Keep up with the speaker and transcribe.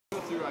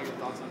your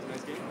thoughts on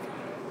tonight's game?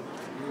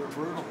 We were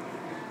brutal.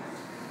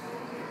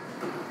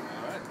 All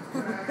right.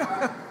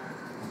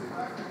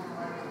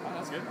 Oh,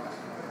 that's good.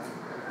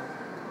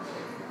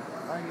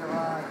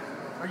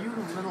 Are you a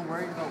little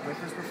worried about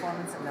Whipper's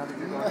performance now that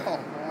you're going? No,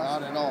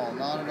 not at all.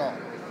 Not at all.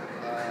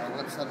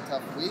 Whip's had a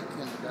tough week,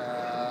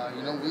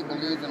 and we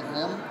believe in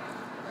him.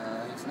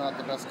 He's not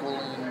the best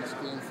goalie in this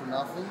game for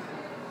nothing.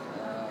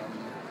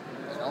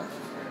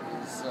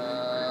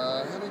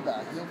 He'll be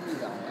back. He'll be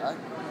down back.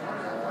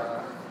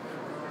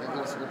 He'll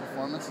give us a good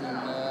performance, and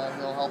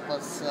he'll help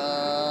us in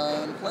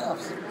the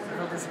playoffs. Are you a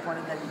little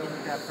disappointed that you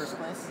didn't grab first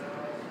place?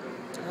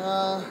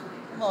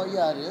 Well,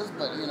 yeah, it is,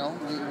 but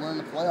we're in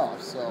the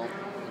playoffs, so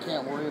we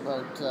can't worry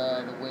about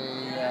the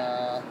way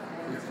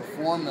we've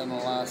performed in the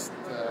last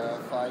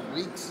 5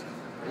 weeks.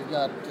 We've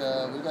got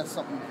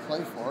something to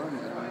play for, and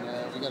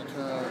we got to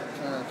turn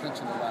our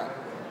attention to that.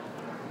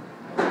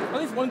 At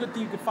least one good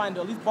thing you could find,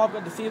 though. At least Bob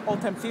got the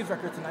all-time saves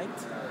record tonight.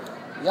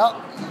 Yeah,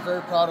 I'm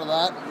very proud of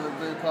that. We're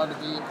very proud to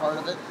be a part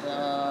of it.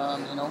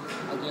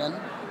 Again,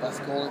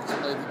 best goalie that's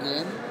played the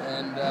game,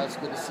 and it's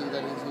good to see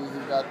that he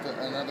got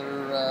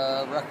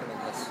another record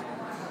of this.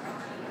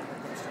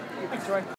 Thanks, Troy.